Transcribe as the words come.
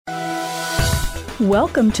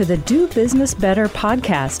Welcome to the Do Business Better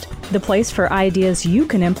podcast, the place for ideas you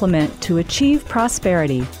can implement to achieve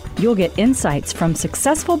prosperity. You'll get insights from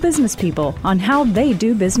successful business people on how they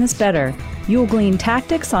do business better. You'll glean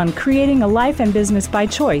tactics on creating a life and business by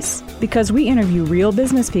choice, because we interview real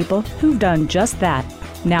business people who've done just that.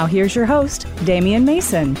 Now here's your host, Damian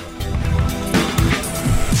Mason.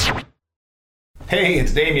 Hey,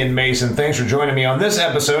 it's Damian Mason. Thanks for joining me on this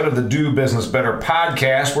episode of the Do Business Better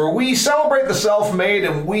podcast, where we celebrate the self-made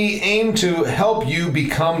and we aim to help you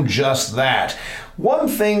become just that. One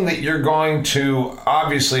thing that you're going to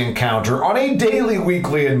obviously encounter on a daily,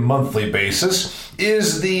 weekly, and monthly basis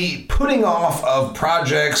is the putting off of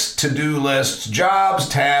projects, to-do lists, jobs,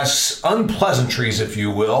 tasks, unpleasantries, if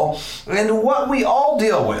you will, and what we all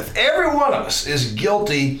deal with. Every one of us is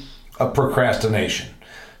guilty of procrastination.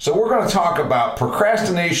 So we're going to talk about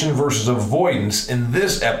procrastination versus avoidance in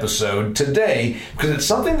this episode today, because it's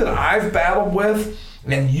something that I've battled with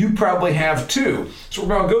and you probably have too. So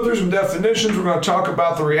we're going to go through some definitions, we're going to talk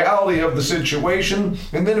about the reality of the situation,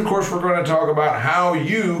 and then of course we're going to talk about how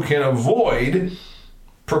you can avoid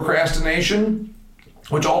procrastination,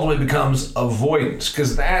 which ultimately becomes avoidance,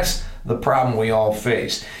 because that's the problem we all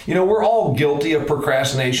face. You know, we're all guilty of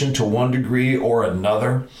procrastination to one degree or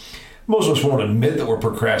another. Most of us won't admit that we're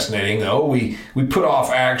procrastinating, though. We put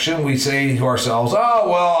off action. We say to ourselves, oh,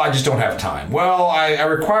 well, I just don't have time. Well, I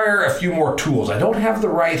require a few more tools. I don't have the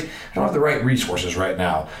right resources right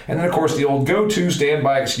now. And then, of course, the old go-to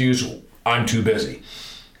standby excuse, I'm too busy.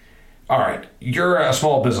 All right, you're a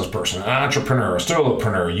small business person, an entrepreneur, a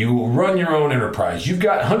solopreneur. You run your own enterprise. You've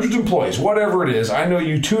got hundreds of employees, whatever it is. I know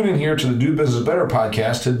you tune in here to the Do Business Better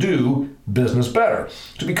podcast to do business better,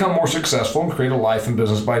 to become more successful and create a life and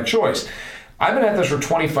business by choice. I've been at this for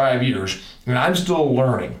 25 years, and I'm still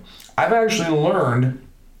learning. I've actually learned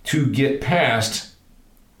to get past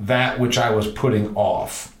that which I was putting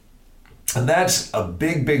off. And that's a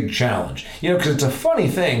big, big challenge. You know, because it's a funny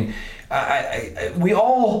thing. We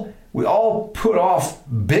all put off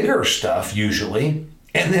bigger stuff usually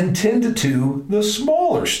and then tend to do the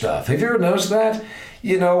smaller stuff. Have you ever noticed that?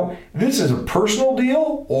 You know, this is a personal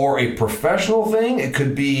deal or a professional thing. It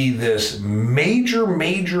could be this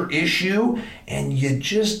major issue and you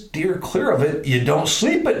just steer clear of it. You don't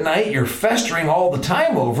sleep at night. You're festering all the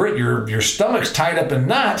time over it. Your stomach's tied up in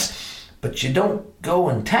knots, but you don't go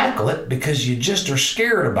and tackle it because you just are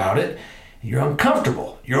scared about it. You're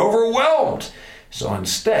uncomfortable. You're overwhelmed. So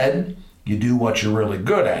instead, you do what you're really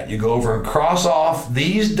good at. You go over and cross off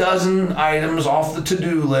these dozen items off the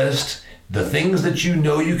to-do list, the things that you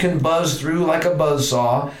know you can buzz through like a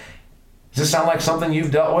buzzsaw. Does this sound like something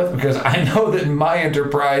you've dealt with? Because I know that in my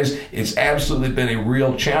enterprise, it's absolutely been a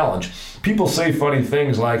real challenge. People say funny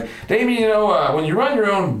things like, Damian, when you run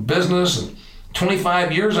your own business and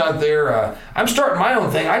 25 years out there, I'm starting my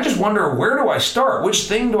own thing. I just wonder, where do I start? Which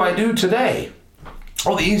thing do I do today?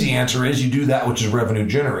 Well, the easy answer is you do that which is revenue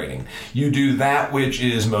generating. You do that which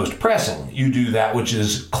is most pressing. You do that which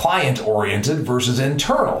is client oriented versus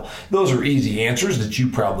internal. Those are easy answers that you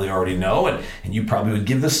probably already know, and you probably would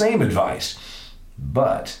give the same advice.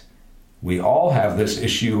 But we all have this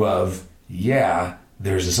issue of,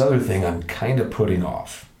 there's this other thing I'm kind of putting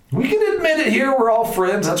off. We can admit it here. We're all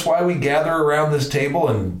friends. That's why we gather around this table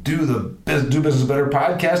and do the Do Business Better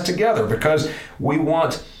podcast together, because we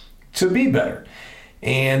want to be better.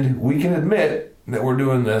 And we can admit that we're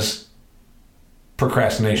doing this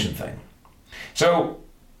procrastination thing. So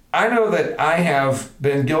I know that I have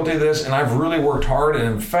been guilty of this, and I've really worked hard. And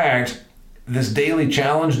in fact, this daily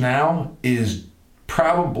challenge now is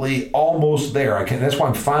probably almost there. That's why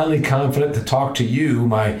I'm finally confident to talk to you,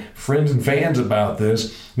 my friends and fans, about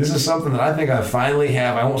this. This is something that I think I finally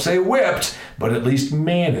have, I won't say whipped, but at least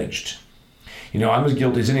managed. You know, I'm as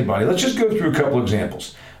guilty as anybody. Let's just go through a couple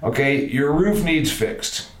examples. Okay, your roof needs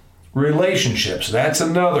fixed. Relationships, that's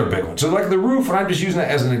another big one. So like the roof, and I'm just using that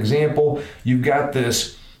as an example, you've got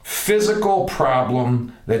this physical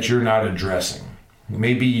problem that you're not addressing.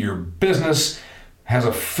 Maybe your business has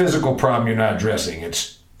a physical problem you're not addressing.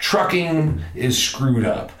 It's trucking is screwed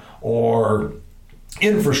up, or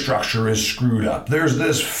infrastructure is screwed up. There's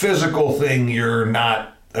this physical thing you're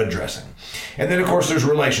not addressing. And then of course there's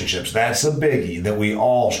relationships. That's a biggie that we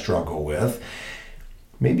all struggle with.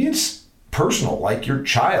 Maybe it's personal, like your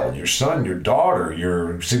child, your son, your daughter,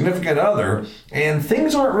 your significant other, and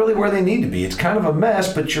things aren't really where they need to be. It's kind of a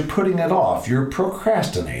mess, but you're putting it off. You're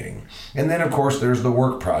procrastinating. And then, of course, there's the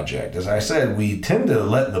work project. As I said, we tend to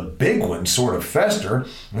let the big ones sort of fester,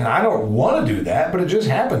 and I don't want to do that, but it just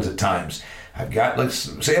happens at times. I've got, let's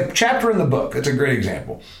say, a chapter in the book. That's a great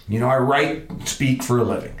example. I speak for a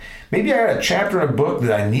living. Maybe I had a chapter in a book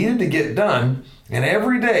that I needed to get done, and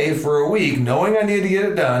every day for a week, knowing I needed to get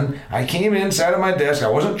it done, I came in, sat at my desk. I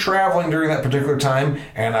wasn't traveling during that particular time,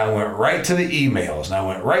 and I went right to the emails, and I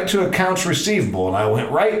went right to accounts receivable, and I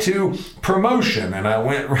went right to promotion, and I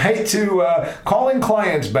went right to calling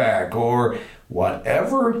clients back, or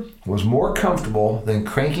whatever was more comfortable than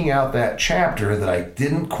cranking out that chapter that I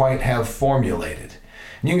didn't quite have formulated.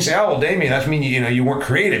 And you can say, oh, well, Damien, that means you weren't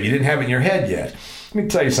creative. You didn't have it in your head yet. Let me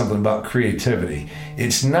tell you something about creativity.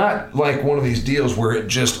 It's not like one of these deals where it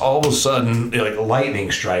just all of a sudden, like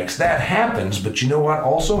lightning strikes. That happens, but you know what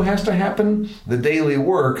also has to happen? The daily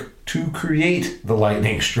work to create the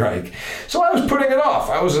lightning strike. So I was putting it off.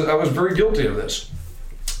 I was very guilty of this.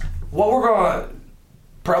 What we're going to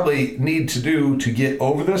probably need to do to get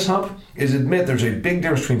over this hump is admit there's a big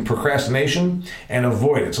difference between procrastination and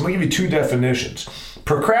avoidance. I'm going to give you two definitions.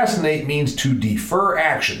 Procrastinate means to defer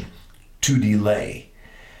action, to delay.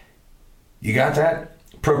 You got that?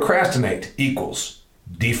 Procrastinate equals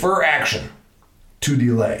defer action, to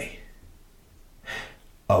delay.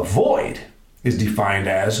 Avoid is defined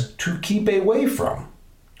as to keep away from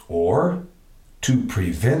or to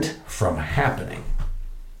prevent from happening.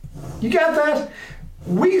 You got that?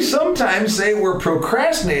 We sometimes say we're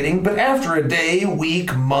procrastinating, but after a day,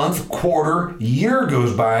 week, month, quarter, year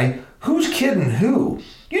goes by, who's kidding who?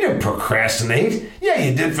 You didn't procrastinate. Yeah,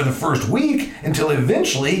 you did for the first week until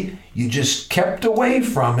eventually you just kept away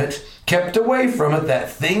from it, that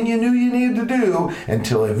thing you knew you needed to do,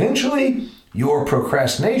 until eventually your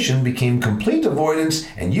procrastination became complete avoidance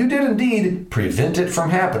and you did indeed prevent it from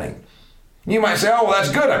happening. You might say, oh, well,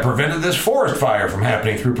 that's good. I prevented this forest fire from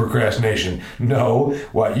happening through procrastination. No,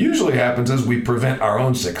 what usually happens is we prevent our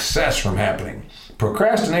own success from happening.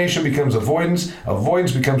 Procrastination becomes avoidance.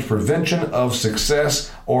 Avoidance becomes prevention of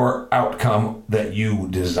success or outcome that you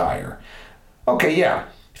desire. Okay, yeah.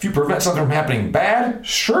 If you prevent something from happening bad,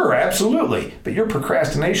 sure, absolutely. But your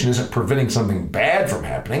procrastination isn't preventing something bad from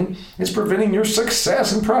happening. It's preventing your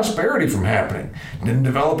success and prosperity from happening. Didn't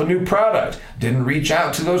develop a new product. Didn't reach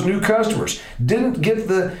out to those new customers. Didn't get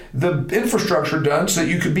the infrastructure done so that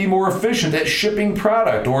you could be more efficient at shipping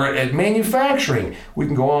product or at manufacturing. We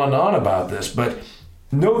can go on and on about this, but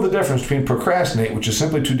know the difference between procrastinate, which is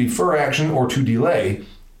simply to defer action or to delay,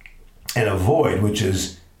 and avoid, which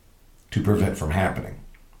is to prevent from happening.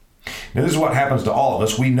 Now, this is what happens to all of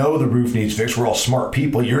us. We know the roof needs fixed. We're all smart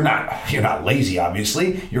people. You're not lazy,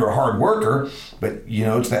 obviously. You're a hard worker. But,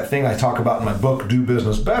 it's that thing I talk about in my book, Do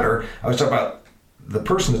Business Better. I was talking about the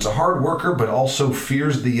person that's a hard worker but also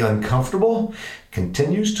fears the uncomfortable,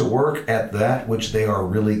 continues to work at that which they are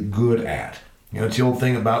really good at. It's the old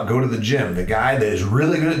thing about go to the gym. The guy that is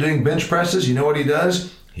really good at doing bench presses, you know what he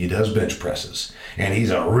does? He does bench presses. And he's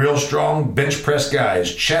a real strong bench press guy.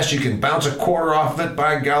 His chest, you can bounce a quarter off of it.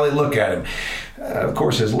 By golly, look at him. Of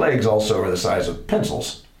course, his legs also are the size of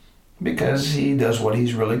pencils because he does what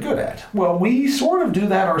he's really good at. Well, we sort of do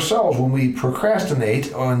that ourselves when we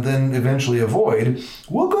procrastinate and then eventually avoid.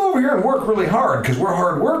 We'll go over here and work really hard because we're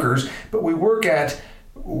hard workers, but we work at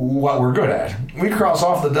what we're good at. We cross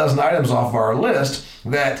off the dozen items off our list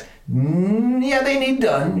that, they need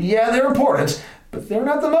done. Yeah, they're important, but they're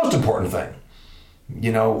not the most important thing.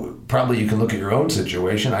 Probably you can look at your own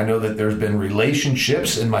situation. I know that there's been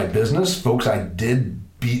relationships in my business, folks I did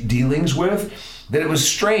dealings with, that it was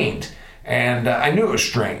strained. And I knew it was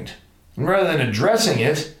strained. And rather than addressing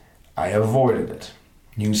it, I avoided it.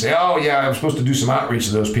 You can say, oh, yeah, I'm supposed to do some outreach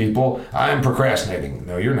to those people. I'm procrastinating.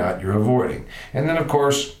 No, you're not. You're avoiding. And then, of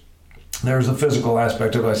course, there's the physical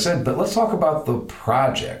aspect of it I said. But let's talk about the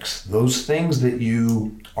projects, those things that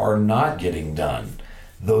you are not getting done,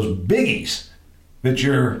 those biggies that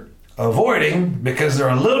you're avoiding because they're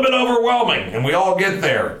a little bit overwhelming, and we all get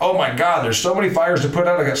there. Oh my God, there's so many fires to put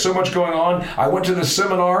out. I got so much going on. I went to the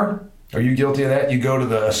seminar. Are you guilty of that? You go to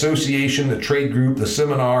the association, the trade group, the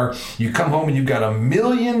seminar. You come home and you've got a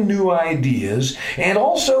million new ideas. And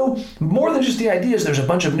also, more than just the ideas, there's a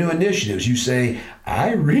bunch of new initiatives. You say,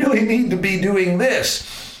 I really need to be doing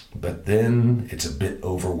this. But then it's a bit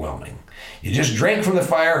overwhelming. You just drank from the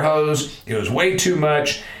fire hose. It was way too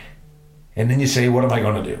much. And then you say, what am I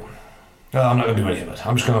going to do? No, I'm not going to do any of it.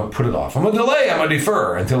 I'm just going to put it off. I'm going to delay. I'm going to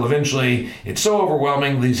defer until eventually it's so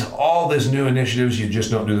overwhelming. All these new initiatives, you just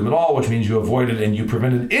don't do them at all, which means you avoided and you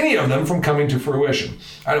prevented any of them from coming to fruition.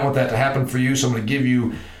 I don't want that to happen for you, so I'm going to give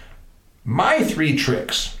you my three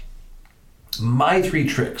tricks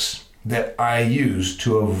that I use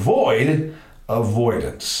to avoid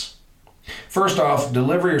avoidance. First off,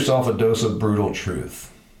 deliver yourself a dose of brutal truth.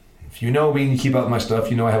 If you know me and you keep up with my stuff,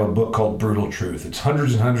 you know I have a book called Brutal Truth. It's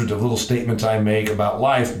hundreds and hundreds of little statements I make about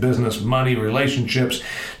life, business, money, relationships,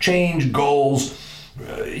 change, goals.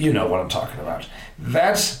 You know what I'm talking about.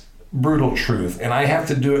 That's brutal truth, and I have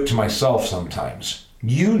to do it to myself sometimes.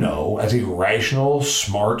 You know, as a rational,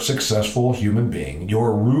 smart, successful human being,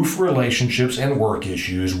 your roof relationships and work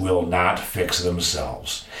issues will not fix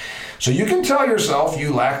themselves. So you can tell yourself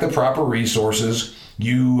you lack the proper resources,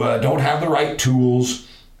 you don't have the right tools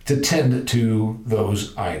to tend to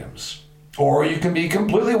those items. Or you can be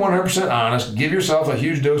completely 100% honest, give yourself a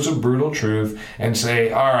huge dose of brutal truth, and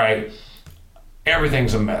say, all right,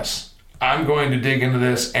 everything's a mess. I'm going to dig into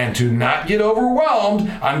this, and to not get overwhelmed,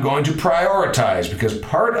 I'm going to prioritize, because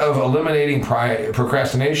part of eliminating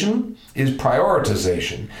procrastination is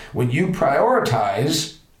prioritization. When you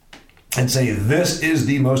prioritize and say, this is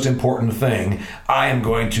the most important thing, I am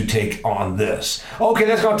going to take on this. Okay,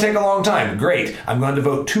 that's going to take a long time. Great. I'm going to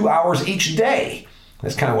devote 2 hours each day.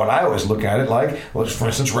 That's kind of what I always look at it like. Well, for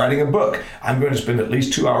instance, writing a book. I'm going to spend at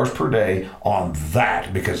least 2 hours per day on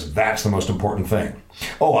that because that's the most important thing.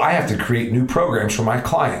 Oh, I have to create new programs for my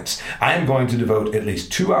clients. I'm going to devote at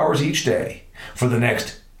least 2 hours each day for the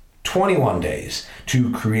next 21 days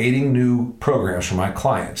to creating new programs for my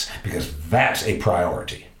clients because that's a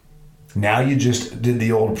priority. Now you just did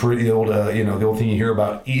the old thing you hear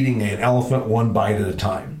about eating an elephant one bite at a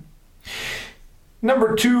time.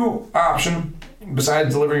 Number 2 option,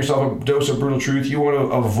 besides delivering yourself a dose of brutal truth, you want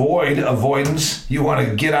to avoid avoidance. You want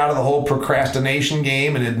to get out of the whole procrastination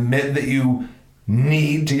game and admit that you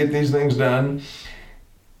need to get these things done.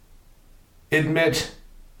 Admit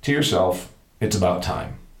to yourself it's about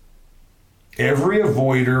time. Every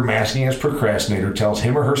avoider masking as procrastinator tells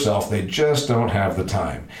him or herself they just don't have the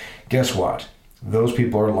time. Guess what? Those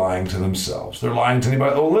people are lying to themselves. They're lying to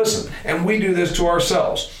anybody. Oh, listen, and we do this to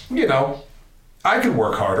ourselves. You know, I could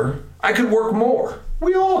work harder. I could work more.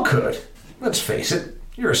 We all could. Let's face it.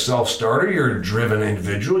 You're a self-starter. You're a driven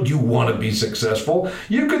individual. You want to be successful.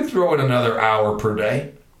 You could throw in another hour per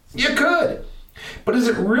day. You could. But is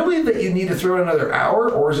it really that you need to throw in another hour,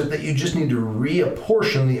 or is it that you just need to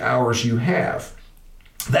reapportion the hours you have?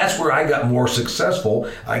 That's where I got more successful,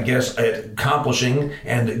 I guess, at accomplishing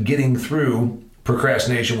and getting through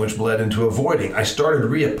procrastination, which bled into avoiding. I started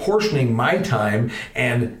reapportioning my time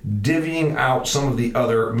and divvying out some of the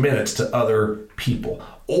other minutes to other people,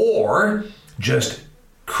 or just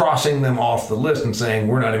crossing them off the list and saying,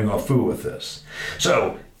 we're not even going to fool with this.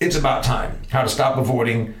 So it's about time. How to stop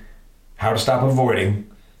avoiding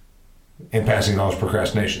and passing on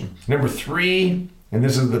procrastination. Number 3, and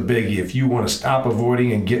this is the biggie, if you want to stop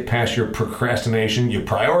avoiding and get past your procrastination, you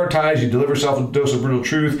prioritize, you deliver yourself a dose of brutal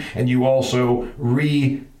truth, and you also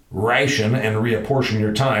ration and reapportion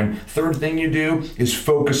your time. Third thing you do is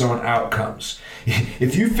focus on outcomes.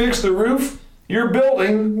 If you fix the roof, your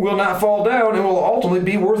building will not fall down and will ultimately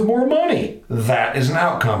be worth more money. That is an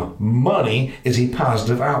outcome. Money is a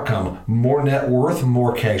positive outcome. More net worth,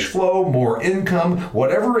 more cash flow, more income,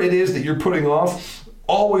 whatever it is that you're putting off,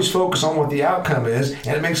 always focus on what the outcome is,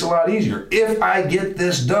 and it makes it a lot easier. If I get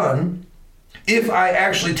this done, if I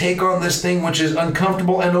actually take on this thing which is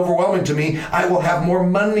uncomfortable and overwhelming to me, I will have more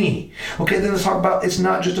money. Okay, then let's talk about, it's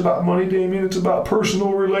not just about money, Damien, it's about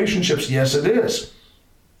personal relationships. Yes, it is.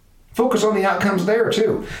 Focus on the outcomes there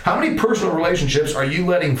too. How many personal relationships are you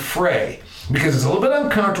letting fray? Because it's a little bit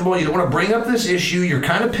uncomfortable, you don't want to bring up this issue, you're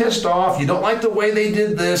kind of pissed off, you don't like the way they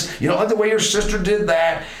did this, you don't like the way your sister did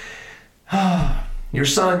that. Your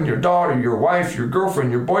son, your daughter, your wife, your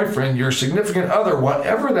girlfriend, your boyfriend, your significant other,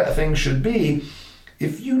 whatever that thing should be,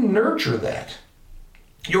 if you nurture that,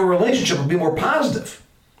 your relationship will be more positive.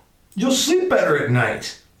 You'll sleep better at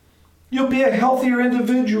night. You'll be a healthier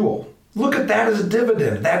individual. Look at that as a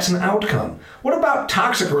dividend. That's an outcome. What about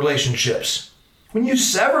toxic relationships? When you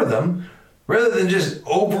sever them, rather than just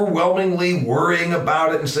overwhelmingly worrying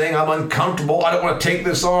about it and saying, I'm uncomfortable, I don't want to take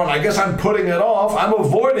this on, I guess I'm putting it off, I'm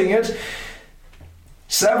avoiding it.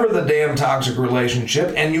 Sever the damn toxic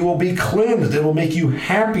relationship and you will be cleansed. It will make you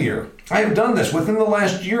happier. I have done this within the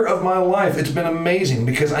last year of my life. It's been amazing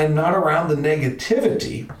because I'm not around the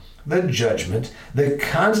negativity, the judgment, the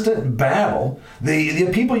constant battle.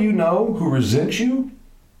 The people you know who resent you,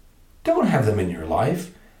 don't have them in your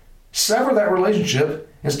life. Sever that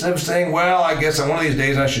relationship instead of saying, well, I guess on one of these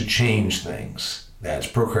days I should change things. That's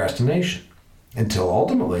procrastination. Until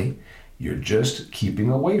ultimately, you're just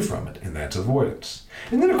keeping away from it, and that's avoidance.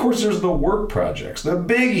 And then, of course, there's the work projects, the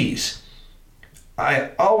biggies.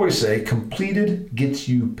 I always say completed gets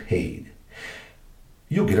you paid.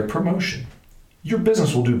 You'll get a promotion. Your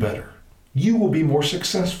business will do better. You will be more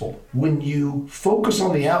successful when you focus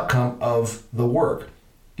on the outcome of the work.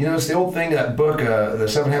 You know, it's the old thing, that book, The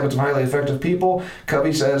 7 Habits of Highly Effective People.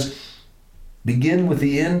 Covey says, begin with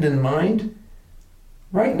the end in mind.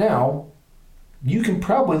 Right now, you can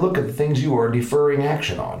probably look at the things you are deferring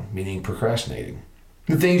action on, meaning procrastinating.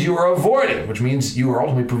 The things you are avoiding, which means you are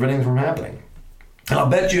ultimately preventing them from happening. And I'll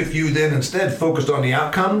bet you if you then instead focused on the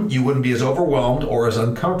outcome, you wouldn't be as overwhelmed or as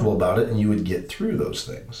uncomfortable about it, and you would get through those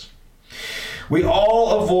things. We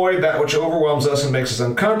all avoid that which overwhelms us and makes us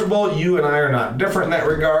uncomfortable. You and I are not different in that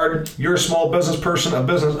regard. You're a small business person, a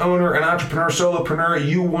business owner, an entrepreneur, solopreneur.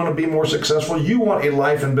 You want to be more successful. You want a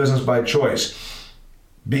life and business by choice.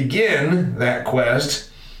 Begin that quest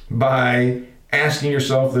by asking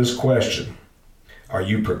yourself this question. Are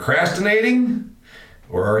you procrastinating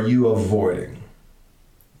or are you avoiding?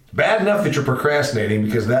 Bad enough that you're procrastinating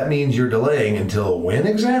because that means you're delaying until when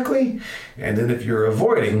exactly? And then if you're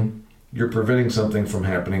avoiding, you're preventing something from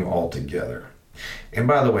happening altogether. And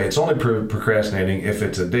by the way, it's only procrastinating if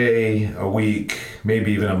it's a day, a week,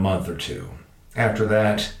 maybe even a month or two. After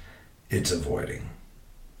that, it's avoiding.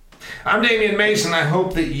 I'm Damian Mason. I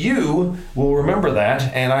hope that you will remember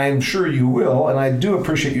that, and I'm sure you will. And I do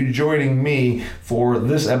appreciate you joining me for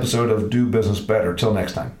this episode of Do Business Better. Till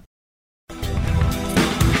next time.